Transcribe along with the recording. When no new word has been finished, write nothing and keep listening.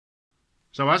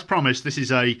So as promised, this is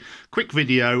a quick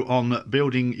video on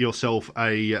building yourself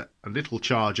a little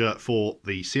charger for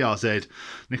the CRZ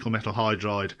nickel metal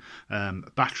hydride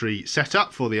battery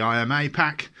setup for the IMA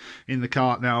pack in the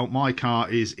car. Now my car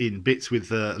is in bits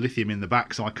with lithium in the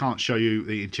back, so I can't show you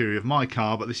the interior of my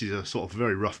car, but this is a sort of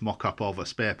very rough mock-up of a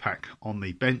spare pack on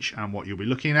the bench and what you'll be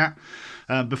looking at.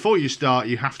 Before you start,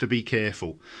 you have to be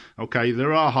careful. Okay,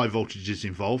 there are high voltages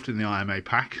involved in the IMA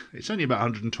pack. It's only about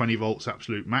 120 volts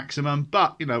absolute maximum, but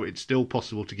you know, it's still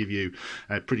possible to give you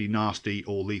a pretty nasty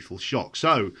or lethal shock.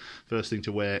 So first thing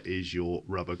to wear is your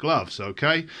rubber gloves.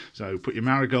 Okay, so put your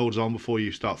marigolds on before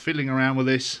you start fiddling around with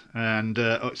this, and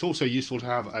it's also useful to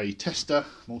have a tester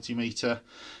multimeter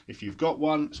if you've got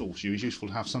one. It's also useful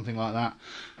to have something like that.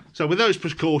 So with those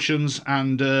precautions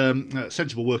and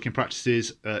sensible working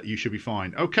practices, you should be fine.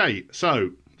 Okay,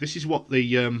 so this is what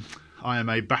the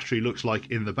IMA battery looks like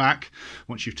in the back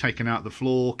once you've taken out the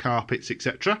floor, carpets,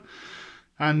 etc.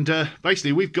 And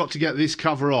basically we've got to get this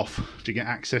cover off to get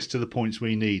access to the points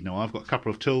we need. Now I've got a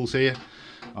couple of tools here.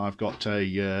 I've got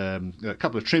a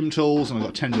couple of trim tools, and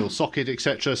I've got a 10mm socket,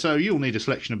 etc. So you'll need a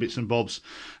selection of bits and bobs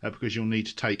because you'll need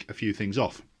to take a few things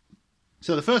off.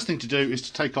 So the first thing to do is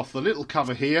to take off the little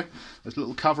cover here. There's a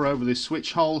little cover over this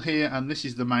switch hole here, and this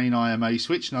is the main IMA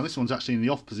switch. Now this one's actually in the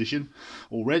off position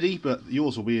already, but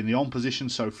yours will be in the on position,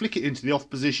 so flick it into the off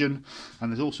position.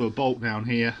 And there's also a bolt down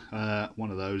here, one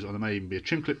of those, and there may even be a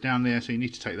trim clip down there, so you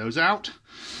need to take those out.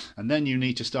 And then you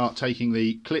need to start taking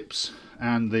the clips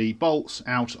and the bolts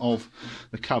out of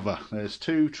the cover. There's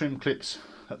two trim clips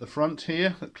at the front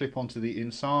here that clip onto the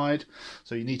inside,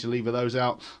 so you need to lever those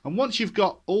out. And once you've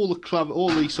got all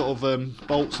the sort of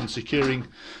bolts and securing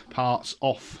parts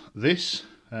off this,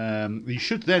 you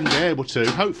should then be able to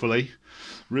hopefully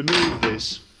remove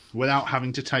this without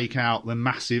having to take out the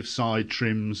massive side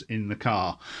trims in the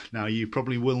car. Now you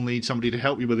probably will need somebody to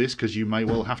help you with this, because you may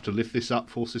well have to lift this up,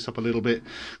 force this up a little bit,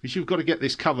 because you've got to get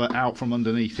this cover out from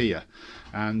underneath here.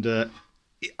 And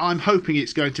I'm hoping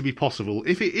it's going to be possible.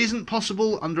 If it isn't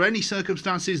possible under any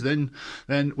circumstances, then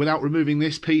without removing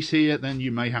this piece here, then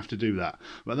you may have to do that.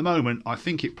 But at the moment, I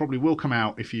think it probably will come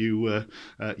out if you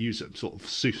use a sort of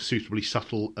suitably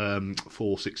subtle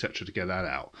force, etc., to get that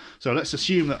out. So let's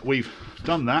assume that we've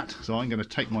done that. So I'm going to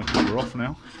take my cover off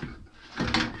now.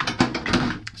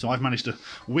 So I've managed to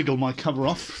wiggle my cover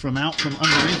off from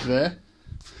underneath there.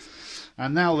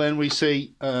 And now then we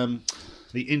see the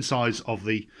insides of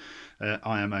the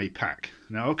IMA pack.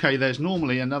 Now okay, there's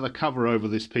normally another cover over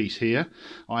this piece here.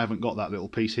 I haven't got that little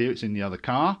piece here, it's in the other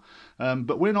car.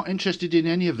 But we're not interested in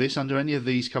any of this under any of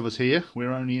these covers here.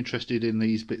 We're only interested in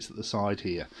these bits at the side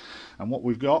here. And what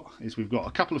we've got is we've got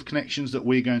a couple of connections that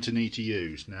we're going to need to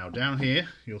use. Now down here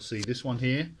you'll see this one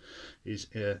here is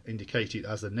indicated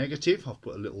as a negative. I've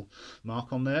put a little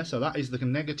mark on there, so that is the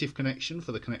negative connection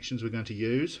for the connections we're going to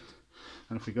use.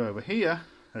 And if we go over here,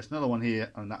 there's another one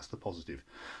here, and that's the positive.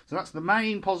 So that's the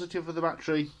main positive of the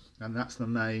battery, and that's the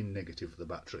main negative of the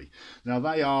battery. Now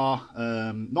they are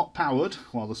not powered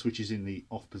while the switch is in the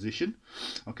off position.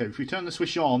 Okay, if we turn the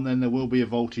switch on, then there will be a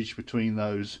voltage between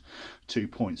those 2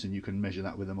 points, and you can measure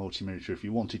that with a multimeter if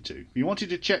you wanted to. If you wanted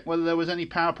to check whether there was any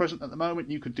power present at the moment,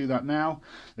 you could do that now.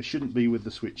 There shouldn't be with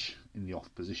the switch in the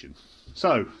off position.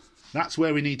 So that's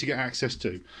where we need to get access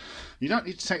to. You don't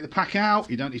need to take the pack out,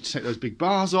 you don't need to take those big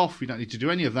bars off, you don't need to do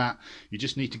any of that. You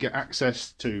just need to get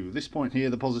access to this point here,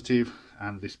 the positive,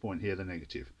 and this point here, the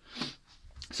negative.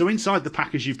 So inside the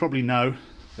pack, as you probably know,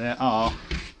 there are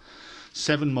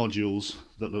 7 modules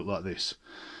that look like this.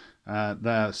 There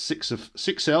are 6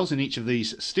 cells in each of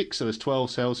these sticks, so there's 12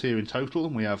 cells here in total,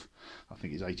 and we have, I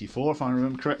think it's 84 if I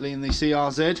remember correctly, in the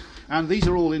CRZ. And these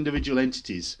are all individual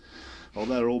entities. Well,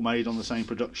 they're all made on the same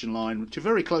production line to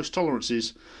very close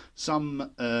tolerances.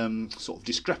 Some sort of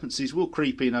discrepancies will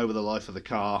creep in over the life of the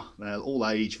car. They'll all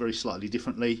age very slightly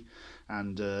differently,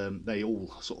 and they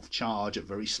all sort of charge at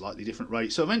very slightly different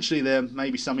rates. So eventually there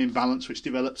may be some imbalance which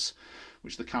develops,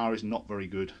 which the car is not very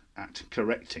good at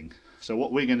correcting. So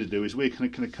what we're going to do is we're going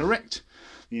to correct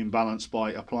the imbalance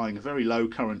by applying a very low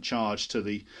current charge to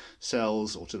the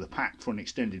cells or to the pack for an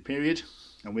extended period.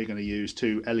 And we're going to use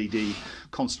 2 LED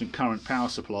constant current power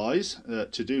supplies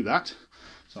to do that.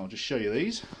 So I'll just show you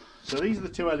these. So these are the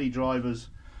 2 LED drivers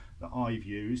that I've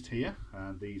used here,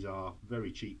 and these are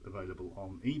very cheap, available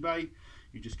on eBay.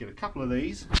 You just get a couple of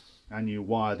these and you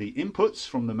wire the inputs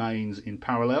from the mains in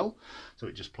parallel, so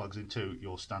it just plugs into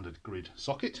your standard grid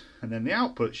socket, and then the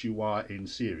outputs you wire in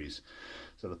series.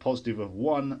 So the positive of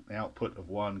one, the output of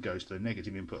one goes to the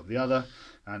negative input of the other,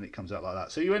 and it comes out like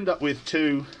that. So you end up with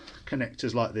two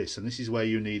connectors like this, and this is where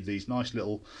you need these nice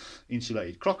little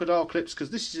insulated crocodile clips, because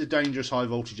this is a dangerous high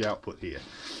voltage output here.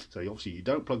 So obviously you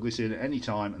don't plug this in at any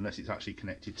time unless it's actually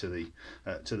connected to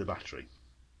the battery.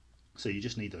 So you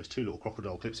just need those two little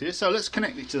crocodile clips here. So let's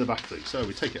connect it to the battery. So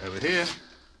we take it over here,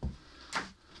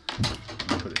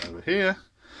 put it over here.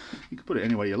 You can put it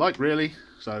anywhere you like, really.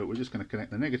 So we're just going to connect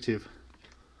the negative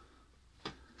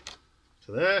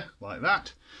to there, like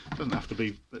that. It doesn't have to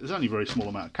be, there's only a very small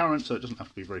amount of current, so it doesn't have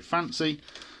to be very fancy.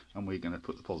 And we're going to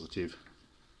put the positive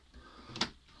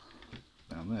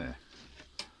down there.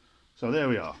 So there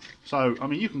we are. So, I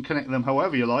mean, you can connect them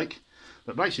however you like,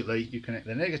 but basically you connect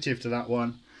the negative to that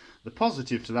one, the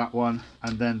positive to that one,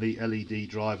 and then the LED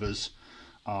drivers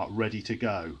are ready to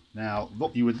go. Now,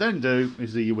 what you would then do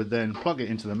is that you would then plug it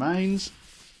into the mains.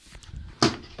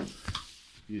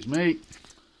 Excuse me.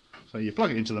 So you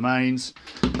plug it into the mains,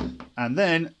 and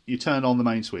then you turn on the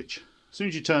main switch. As soon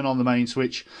as you turn on the main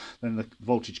switch, then the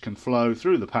voltage can flow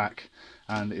through the pack,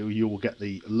 and you will get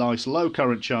the nice low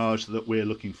current charge that we're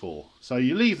looking for. So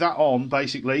you leave that on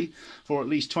basically for at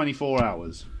least 24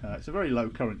 hours. It's a very low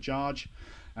current charge,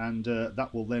 and that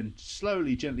will then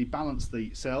slowly, gently balance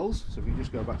the cells. So if we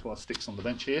just go back to our sticks on the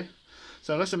bench here.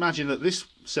 So let's imagine that this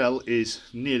cell is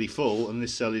nearly full and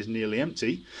this cell is nearly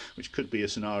empty, which could be a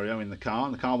scenario in the car,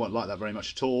 and the car won't like that very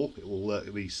much at all. It will,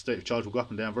 the state of charge will go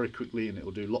up and down very quickly, and it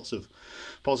will do lots of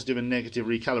positive and negative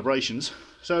recalibrations.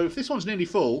 So if this one's nearly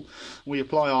full, we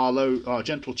apply our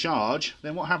gentle charge,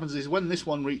 then what happens is when this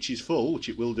one reaches full, which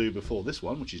it will do before this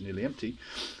one, which is nearly empty,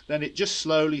 then it just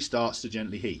slowly starts to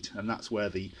gently heat, and that's where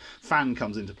the fan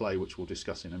comes into play, which we'll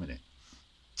discuss in a minute.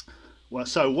 Well,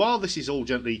 so while this is all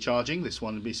gently charging, this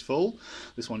one is full,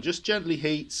 this one just gently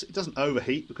heats. It doesn't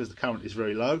overheat because the current is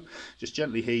very low, just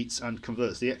gently heats and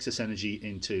converts the excess energy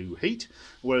into heat,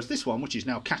 whereas this one, which is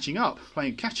now catching up,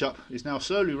 playing catch up, is now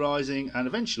slowly rising, and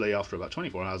eventually after about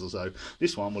 24 hours or so,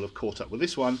 this one will have caught up with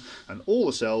this one, and all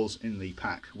the cells in the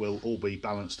pack will all be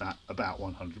balanced at about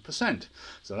 100%.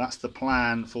 So that's the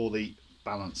plan for the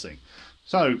balancing.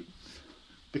 So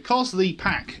because the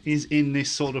pack is in this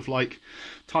sort of like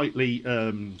tightly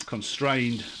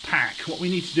constrained pack, what we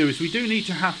need to do is we do need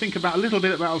to think about a little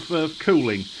bit about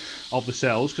cooling of the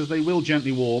cells, because they will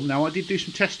gently warm. Now I did do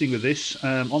some testing with this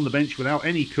on the bench without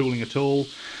any cooling at all,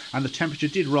 and the temperature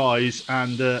did rise,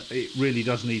 and it really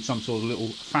does need some sort of little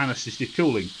fan assisted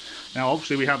cooling. Now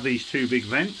obviously we have these two big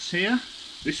vents here.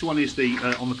 This one is the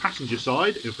on the passenger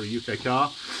side for a UK car,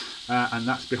 and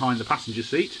that's behind the passenger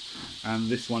seat, and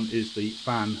this one is the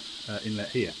fan inlet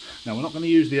here. Now we're not going to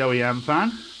use the OEM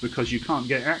fan because you can't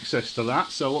get access to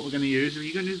that, so what we're going to use is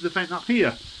you're going to use the vent up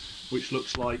here, which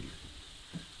looks like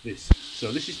this.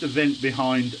 So this is the vent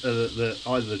behind either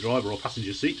the driver or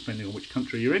passenger seat, depending on which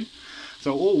country you're in.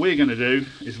 So all we're going to do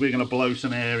is we're going to blow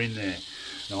some air in there.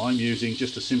 Now I'm using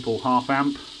just a simple 1/2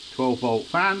 amp 12 volt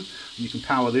fan, and you can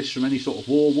power this from any sort of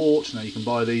wall wart. Now you can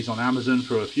buy these on Amazon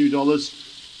for a few dollars.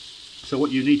 So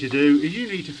what you need to do is you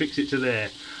need to fix it to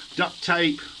there. Duct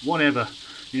tape, whatever,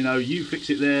 you know, you fix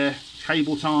it there,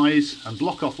 cable ties, and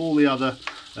block off all the other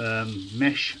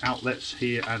mesh outlets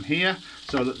here and here,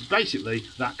 so that basically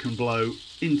that can blow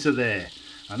into there.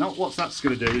 And what that's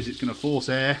going to do is it's going to force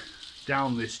air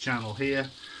down this channel here,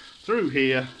 through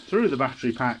the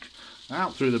battery pack,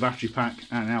 out through the battery pack,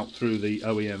 and out through the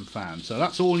OEM fan. So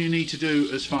that's all you need to do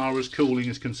as far as cooling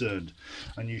is concerned,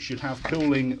 and you should have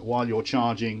cooling while you're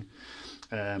charging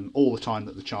all the time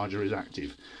that the charger is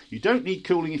active. You don't need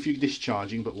cooling if you're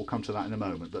discharging, but we'll come to that in a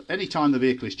moment. But any time the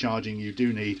vehicle is charging, you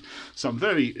do need some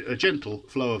very gentle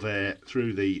flow of air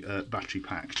through the battery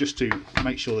pack, just to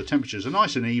make sure the temperatures are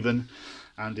nice and even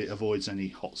and it avoids any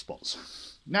hot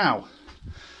spots. Now,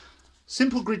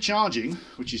 simple grid charging,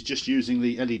 which is just using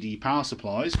the LED power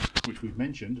supplies, which we've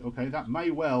mentioned, okay, that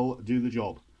may well do the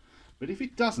job. But if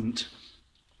it doesn't,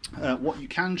 what you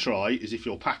can try is, if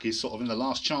your pack is sort of in the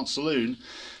last chance saloon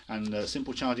and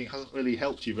simple charging hasn't really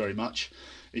helped you very much,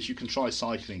 is you can try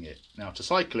cycling it. Now to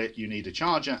cycle it you need a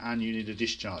charger and you need a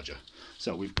discharger.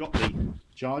 So we've got the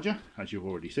charger, as you've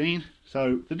already seen.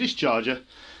 So the discharger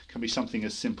can be something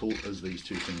as simple as these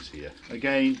two things here.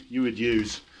 Again, you would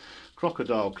use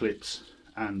crocodile clips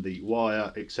and the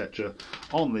wire, etc.,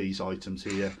 on these items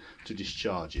here to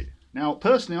discharge it. Now,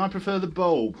 personally, I prefer the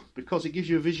bulb because it gives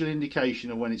you a visual indication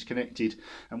of when it's connected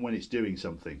and when it's doing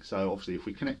something. So obviously, if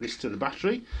we connect this to the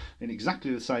battery in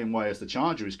exactly the same way as the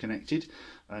charger is connected,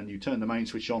 and you turn the main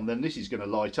switch on, then this is going to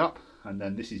light up, and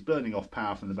then this is burning off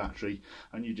power from the battery,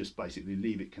 and you just basically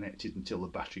leave it connected until the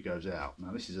battery goes out.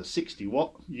 Now, this is a 60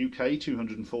 watt UK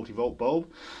 240 volt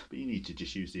bulb, but you need to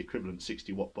just use the equivalent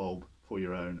 60 watt bulb for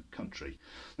your own country.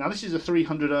 Now, this is a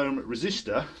 300 ohm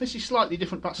resistor. This is slightly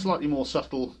different, but slightly more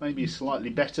subtle, maybe slightly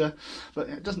better, but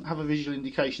it doesn't have a visual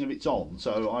indication of it's on,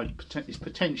 so it's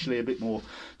potentially a bit more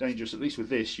dangerous. At least with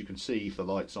this, you can see if the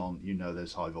light's on, you know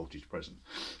there's high voltage present.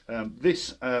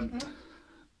 This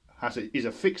is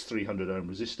a fixed 300 ohm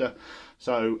resistor,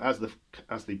 so as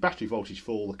the battery voltage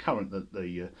fall, the current that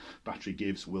the battery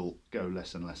gives will go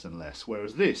less and less and less.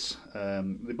 Whereas this,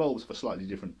 the bulbs have a slightly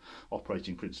different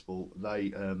operating principle.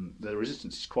 The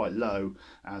resistance is quite low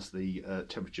as the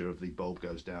temperature of the bulb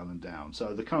goes down and down.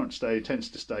 So the current tends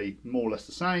to stay more or less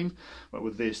the same, but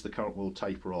with this, the current will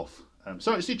taper off.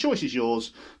 So the choice is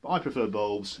yours, but I prefer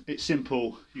bulbs. It's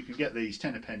simple. You can get these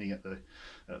 10 a penny at the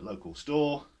local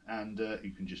store, and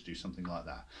you can just do something like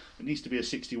that. It needs to be a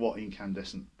 60 watt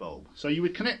incandescent bulb. So you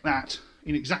would connect that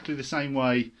in exactly the same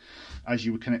way as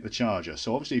you would connect the charger.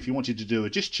 So obviously, if you wanted to do a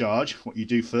discharge, what you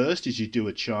do first is you do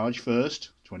a charge first,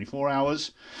 24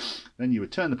 hours. Then you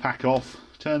would turn the pack off,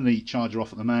 turn the charger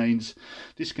off at the mains,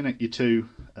 disconnect your two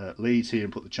leads here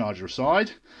and put the charger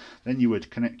aside. Then you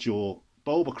would connect your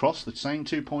bulb across the same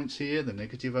 2 points here, the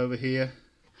negative over here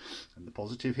and the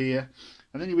positive here,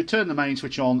 and then you would turn the main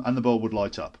switch on and the bulb would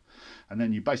light up, and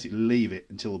then you basically leave it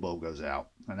until the bulb goes out,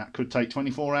 and that could take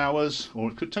 24 hours or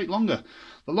it could take longer.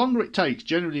 The longer it takes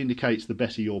generally indicates the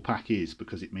better your pack is,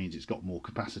 because it means it's got more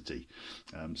capacity.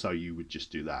 So you would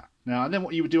just do that. Now, and then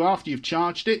what you would do after you've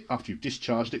discharged it,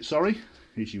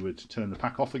 is you would turn the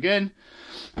pack off again,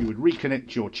 you would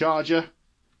reconnect your charger.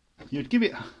 You'd give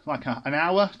it like an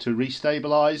hour to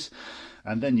restabilize,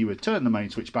 and then you would turn the main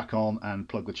switch back on and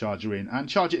plug the charger in and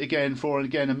charge it again for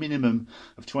a minimum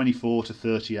of 24 to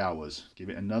 30 hours. Give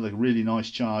it another really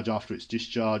nice charge after it's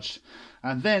discharged,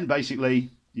 and then basically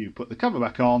you put the cover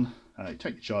back on,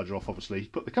 take the charger off obviously,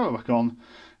 put the cover back on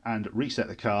and reset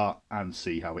the car and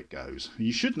see how it goes.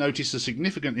 You should notice a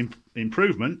significant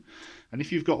improvement, and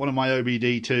if you've got one of my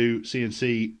OBD2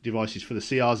 CNC devices for the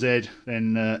CRZ,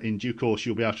 then in due course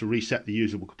you'll be able to reset the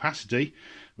usable capacity,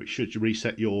 which should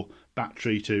reset your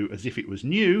battery to as if it was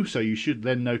new, so you should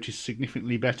then notice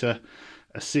significantly better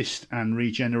assist and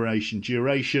regeneration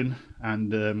duration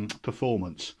and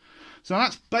performance. So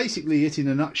that's basically it in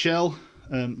a nutshell.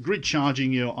 Grid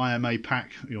charging your IMA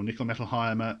pack, your nickel metal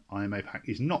IMA pack,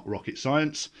 is not rocket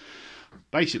science.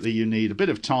 Basically, you need a bit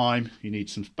of time, you need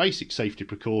some basic safety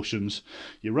precautions,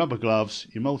 your rubber gloves,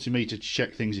 your multimeter to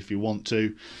check things if you want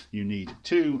to. You need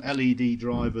two LED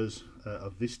drivers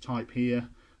of this type here.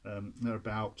 They're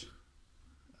about,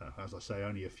 as I say,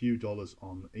 only a few dollars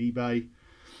on eBay.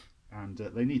 And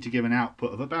they need to give an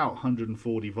output of about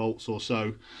 140 volts or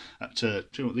so.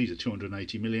 These are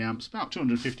 280 milliamps, about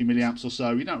 250 milliamps or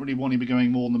so. You don't really want to be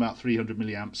going more than about 300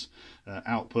 milliamps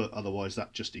output, otherwise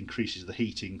that just increases the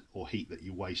heating or heat that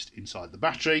you waste inside the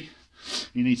battery.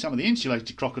 You need some of the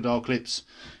insulated crocodile clips.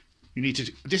 You need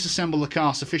to disassemble the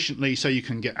car sufficiently so you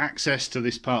can get access to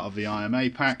this part of the IMA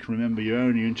pack. Remember, you're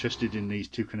only interested in these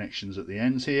two connections at the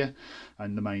ends here,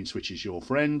 and the main switch is your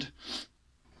friend.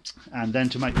 And then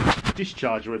to make the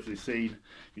discharger of the scene,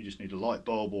 you just need a light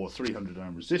bulb or a 300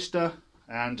 ohm resistor,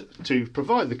 and to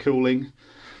provide the cooling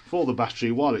for the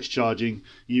battery while it's charging,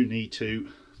 you need to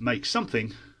make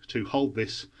something to hold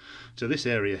this to this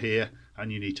area here,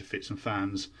 and you need to fit some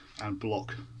fans and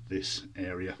block this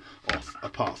area off,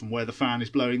 apart from where the fan is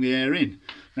blowing the air in.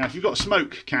 Now, if you've got a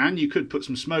smoke can, you could put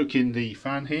some smoke in the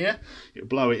fan here, it'll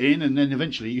blow it in, and then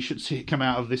eventually you should see it come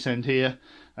out of this end here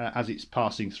as it's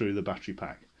passing through the battery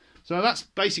pack. So that's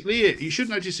basically it. You should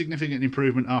notice significant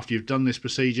improvement after you've done this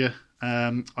procedure.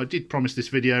 I did promise this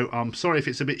video. I'm sorry if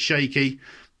it's a bit shaky.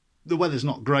 The weather's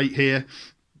not great here,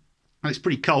 and it's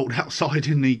pretty cold outside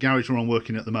in the garage where I'm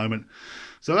working at the moment.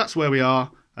 So that's where we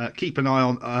are. Keep an eye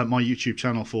on my YouTube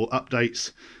channel for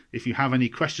updates. If you have any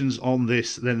questions on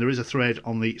this, then there is a thread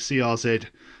on the CRZ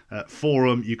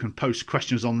forum. You can post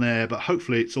questions on there, but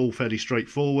hopefully it's all fairly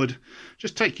straightforward.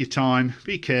 Just take your time,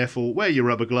 be careful, wear your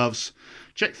rubber gloves,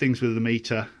 check things with the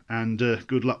meter, and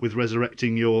good luck with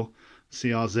resurrecting your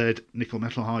CRZ nickel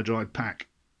metal hydride pack.